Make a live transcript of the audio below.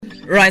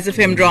Rise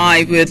FM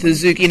Drive with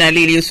Zuki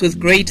Nalilius, with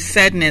great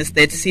sadness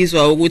that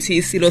sizwa ukuthi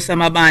isilo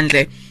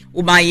samabandle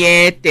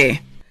ubayede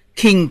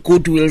King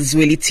Goodwill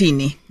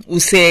Zwelithini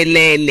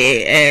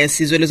uselele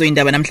sizwe lezo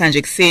indaba namhlanje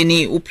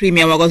ekseni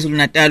uPremier waKwaZulu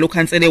Natal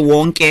ukhansele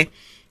wonke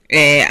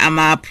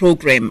ama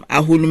program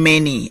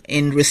ahulumeni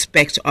in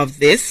respect of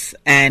this,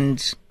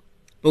 and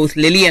both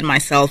Lily and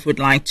myself would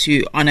like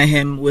to honor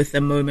him with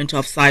a moment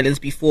of silence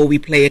before we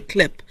play a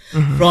clip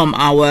from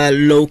our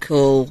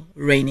local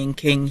reigning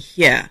king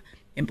here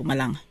in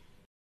Mpumalanga.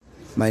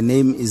 My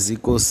name is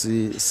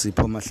Ikhosi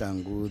Sipho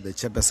Mahlangu, the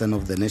Chairperson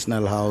of the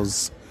National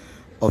House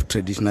of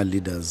Traditional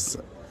Leaders.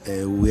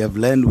 We have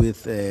learned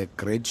with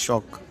great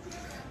shock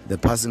the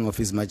passing of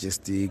His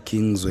Majesty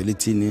King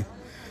Zwelithini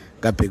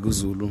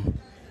KaBhekuzulu.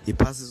 He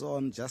passes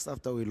on just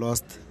after we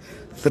lost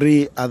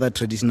three other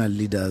traditional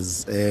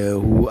leaders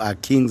who are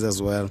kings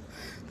as well.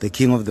 The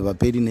king of the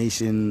Bapedi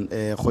nation,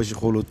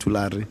 Kgoshikgolo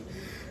Thulare,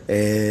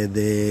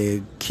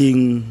 the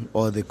king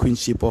or the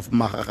queenship of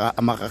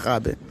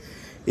Maphoko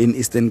in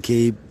Eastern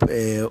Cape,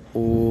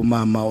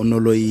 Mama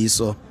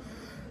Onoloyiso,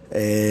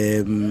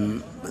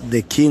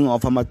 the king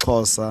of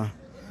Amaxhosa,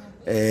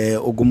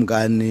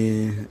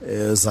 Ogumgani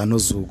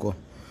Zanozuko.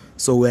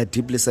 So we are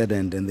deeply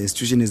saddened, and the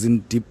institution is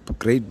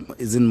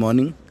in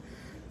mourning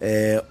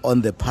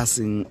on the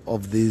passing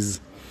of these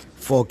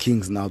four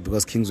kings now,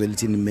 because King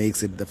Zwelithini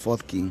makes it the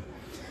fourth king.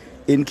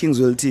 In King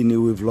Zwelithini,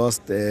 we've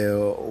lost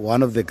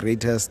one of the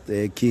greatest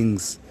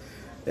kings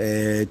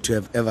to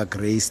have ever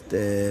graced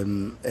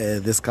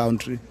this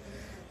country.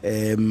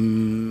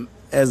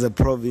 As a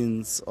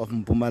province of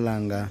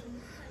Mpumalanga,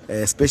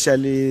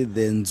 especially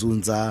the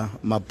Nzunza,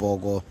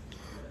 Maphoko,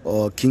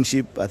 or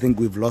Kingship, I think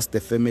we've lost a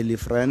family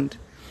friend.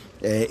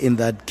 In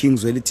that King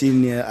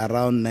Zwelithini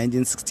around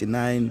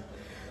 1969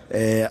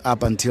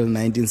 up until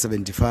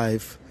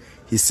 1975,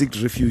 he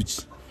sought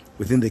refuge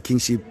within the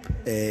Kingship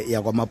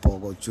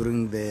Maphoko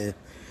during the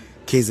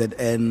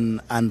KZN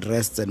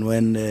unrest, and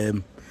when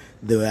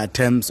there were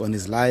attempts on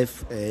his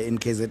life in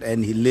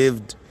KZN, he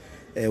lived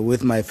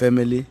with my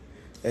family.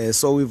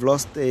 So we've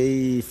lost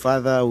a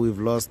father, we've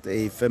lost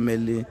a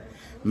family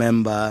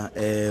member,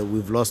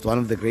 we've lost one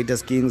of the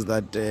greatest kings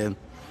that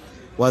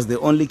was the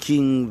only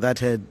king that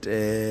had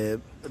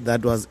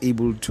that was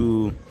able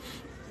to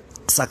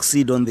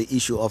succeed on the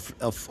issue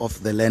of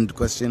the land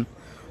question,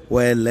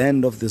 where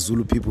land of the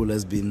Zulu people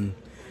has been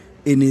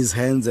in his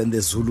hands, and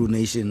the Zulu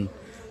nation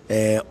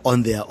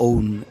on their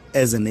own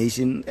as a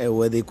nation,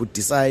 where they could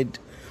decide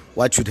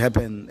what should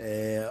happen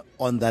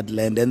on that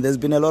land. And there's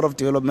been a lot of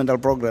developmental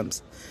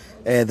programs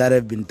that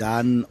have been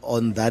done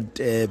on that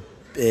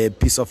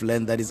piece of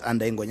land that is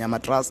under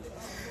Ingonyama Trust.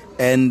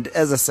 And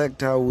as a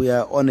sector, we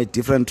are on a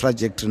different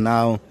trajectory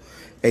now,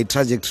 a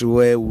trajectory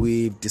where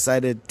we've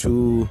decided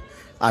to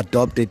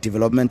adopt a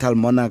developmental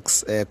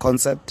monarchs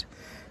concept.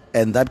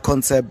 And that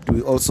concept,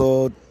 we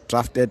also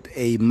drafted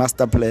a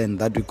master plan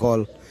that we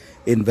call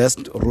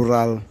Invest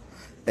Rural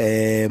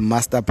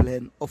Master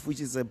Plan, of which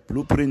is a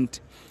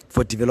blueprint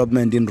for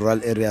development in rural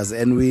areas.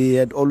 And we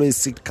had always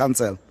sought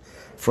counsel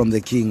from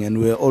the king, and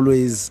we were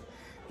always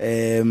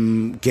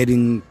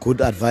getting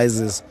good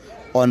advices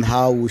on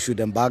how we should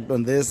embark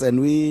on this,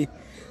 and we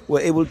were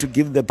able to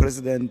give the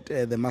president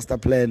the master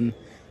plan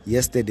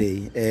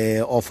yesterday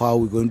of how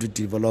we're going to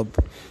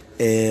develop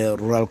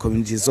rural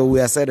communities. So we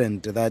are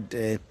saddened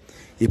that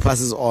he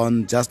passes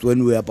on just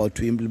when we're about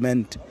to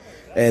implement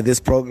this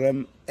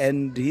program,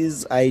 and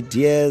his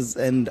ideas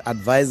and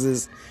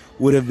advices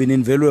would have been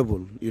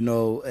invaluable,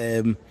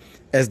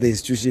 as the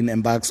institution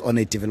embarks on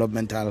a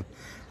developmental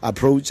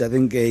approach. I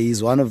think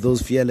he's one of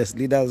those fearless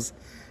leaders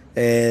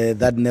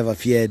that never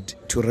feared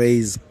to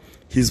raise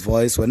his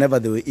voice whenever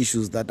there were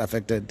issues that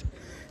affected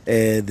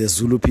the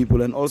Zulu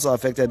people and also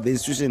affected the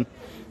institution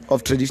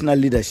of traditional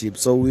leadership.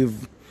 So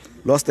we've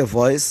lost a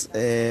voice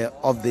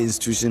of the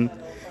institution,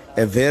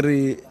 a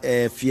very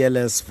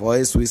fearless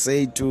voice. We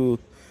say to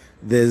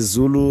the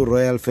Zulu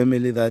royal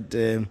family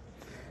that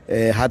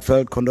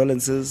heartfelt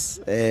condolences,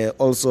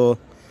 also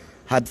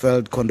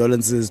heartfelt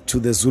condolences to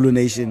the Zulu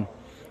nation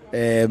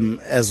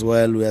as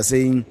well. We are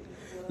saying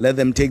let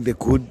them take the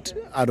good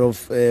out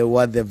of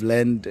what they've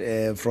learned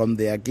from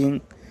their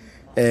king,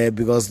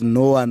 because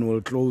no one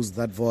will close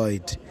that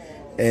void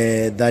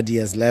that he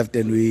has left.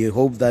 And we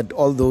hope that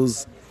all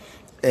those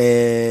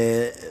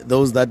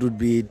that would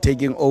be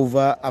taking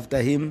over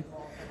after him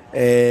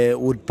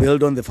would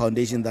build on the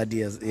foundation that he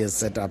has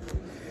set up.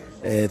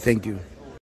 Thank you.